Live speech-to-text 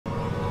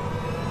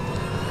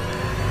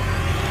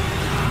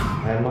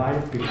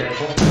landmine. Be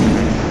careful.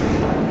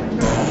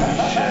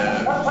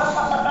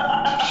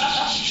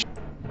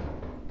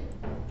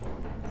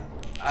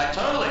 I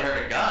totally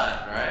heard a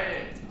gun,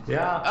 right?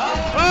 Yeah.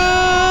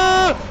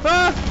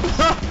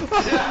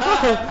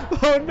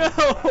 Oh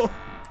no!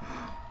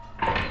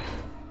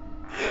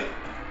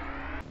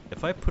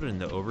 If I put in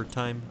the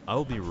overtime, I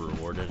will be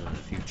rewarded in the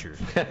future.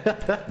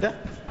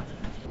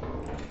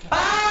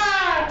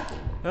 Ah!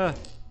 Ah.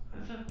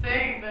 There's a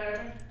thing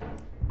there.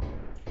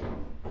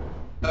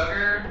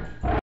 Bugger.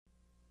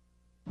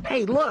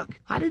 Hey, look!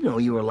 I didn't know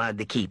you were allowed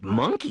to keep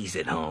monkeys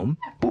at home.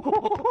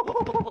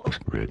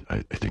 Red, I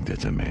think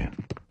that's a man.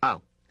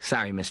 Oh,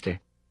 sorry, mister.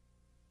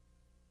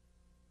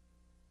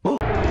 Ah!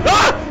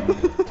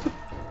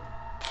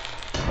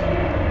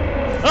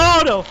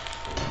 Oh no!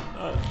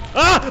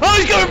 Oh,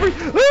 he's coming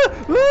for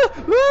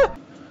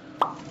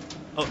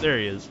Oh, there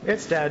he is.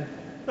 It's dead.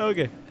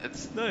 Okay.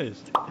 It's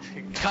Nice.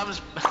 it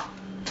comes.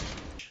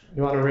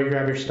 You want to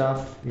re-grab your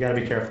stuff? You gotta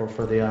be careful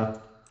for the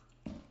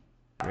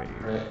Right here.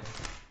 Right.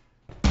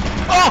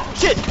 Oh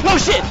shit! Oh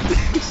shit!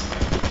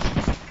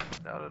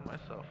 Doubted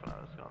myself when I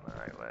was going the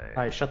right way.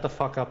 Alright, shut the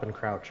fuck up and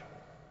crouch.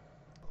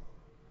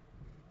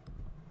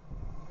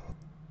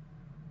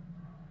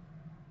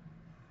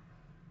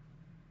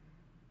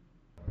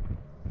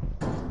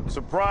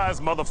 Surprise,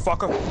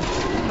 motherfucker!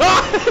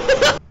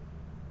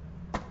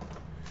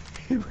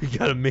 We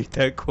gotta make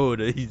that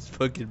quota. He's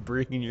fucking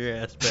bringing your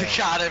ass back.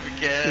 Got him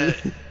again.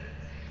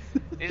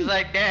 He's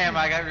like, damn,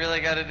 I really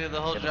gotta do the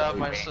whole job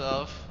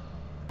myself.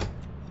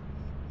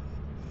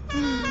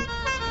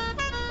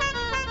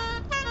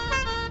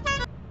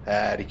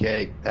 Patty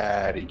cake,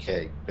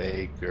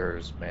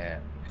 baker's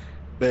man.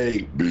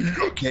 Bake me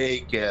a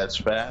cake as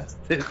fast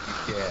as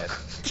you can.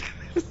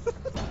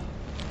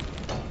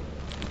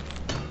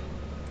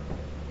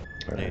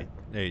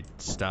 Hey,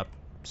 stop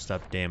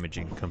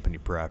damaging company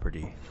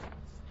property.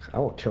 I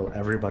will kill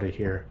everybody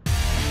here.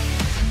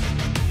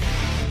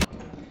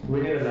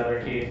 We need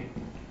another key.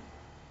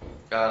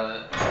 Got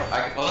it.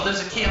 Oh,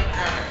 there's a key on the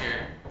counter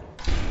here.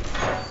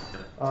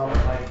 Oh my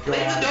god.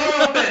 Leave the door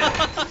open!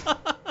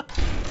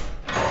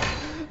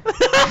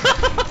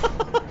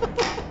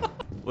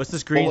 What's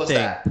this green was thing?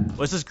 that?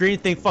 What's this green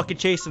thing fucking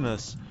chasing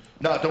us?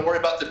 No, don't worry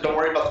about the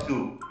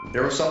goo.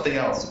 There was something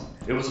else.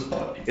 It was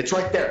it's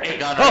right there. Hey,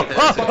 Gun what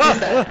right there. is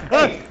that?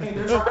 Hey,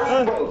 there's a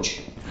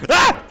cockroach.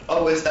 Ah!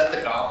 Oh, is that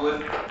the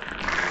goblin?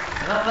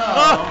 I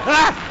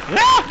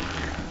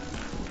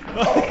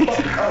Oh,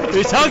 it's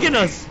He's fucking- hugging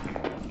us!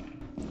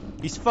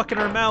 He's fucking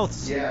our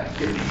mouths! Yeah,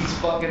 he's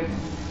fucking.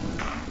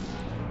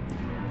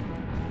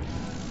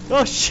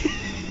 Oh shit!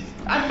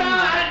 I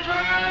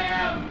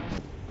found him!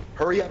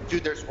 Hurry up,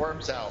 dude. There's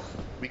worms out.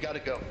 We gotta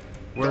go.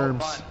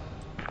 Worms.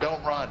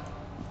 Don't run.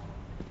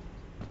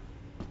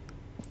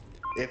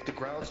 If the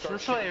ground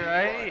starts This way, shaking,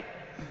 right?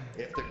 run.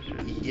 If the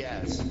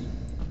yes.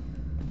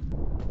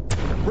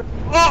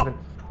 Oh! We're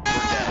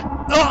dead.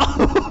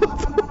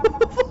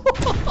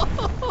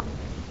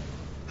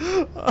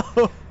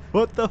 Oh!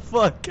 What the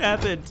fuck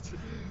happened?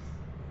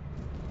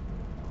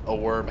 A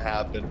worm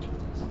happened.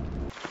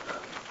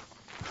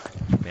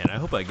 Man, I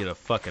hope I get a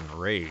fucking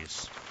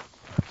raise.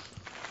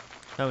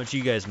 How much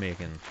you guys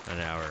making an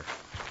hour?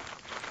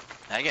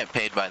 I get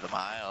paid by the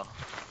mile.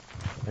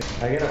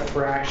 I get a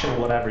fraction of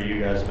whatever you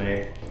guys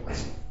make.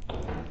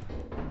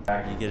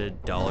 You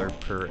get $1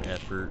 per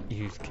effort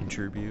you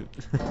contribute.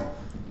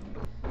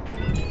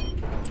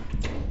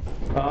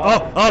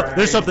 Oh,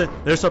 there's something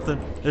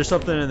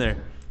in there.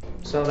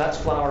 So that's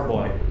Flower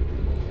Boy.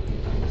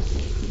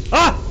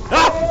 Ah!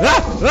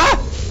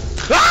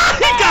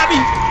 He got me!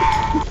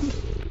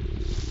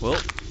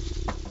 Well,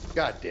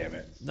 God damn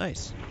it.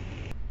 nice.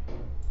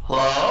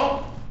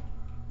 Hello?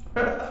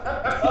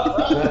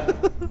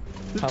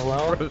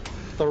 Hello?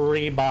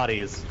 3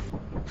 bodies.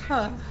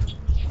 Huh.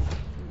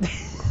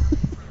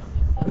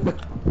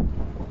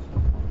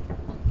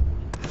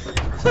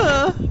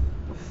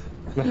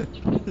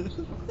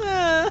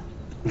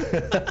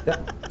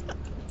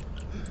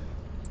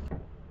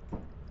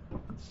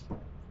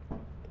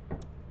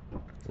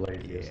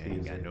 Ladies,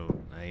 Yeah,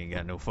 I ain't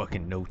got no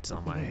fucking notes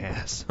on my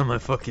ass on my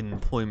fucking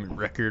employment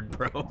record,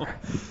 bro.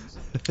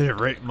 They're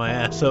writing my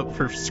ass up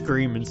for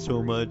screaming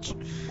so much.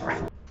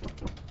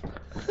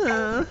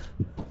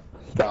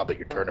 Stop it,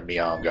 you're turning me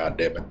on,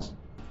 goddammit.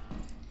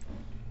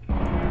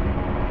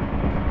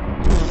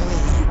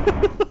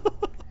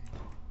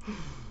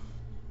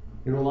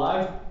 You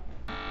alive?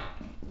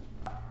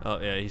 Oh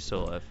yeah, he's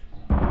still alive.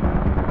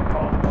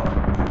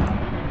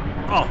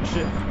 Oh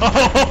shit!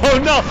 Oh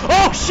no!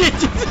 Oh shit!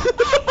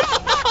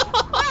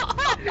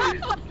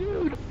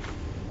 Dude.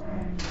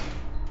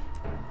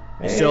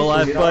 You still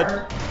alive,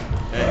 bud?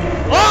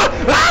 Hey. Oh!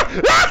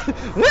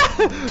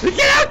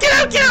 Get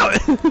out!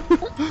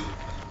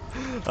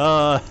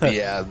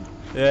 Yeah.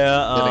 Yeah. Then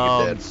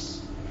I get dead.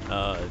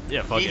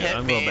 Yeah. Fuck it.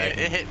 I'm going back.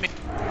 It hit me.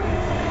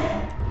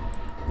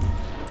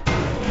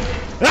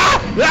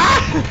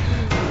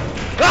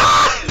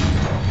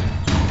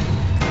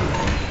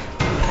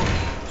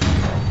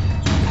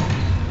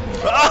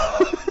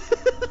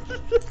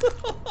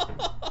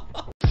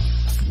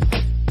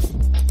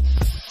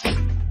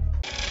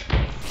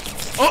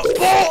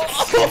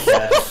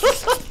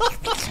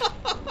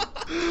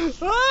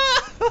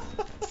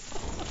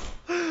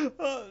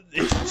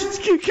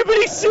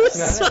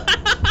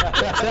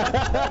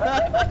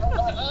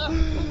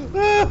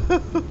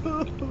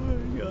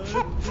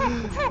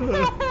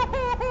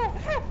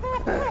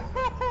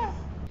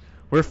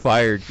 We're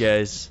fired,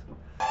 guys.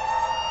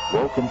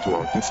 Welcome to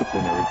our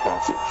disciplinary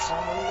process.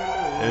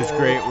 It was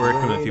great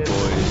working with you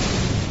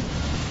boys.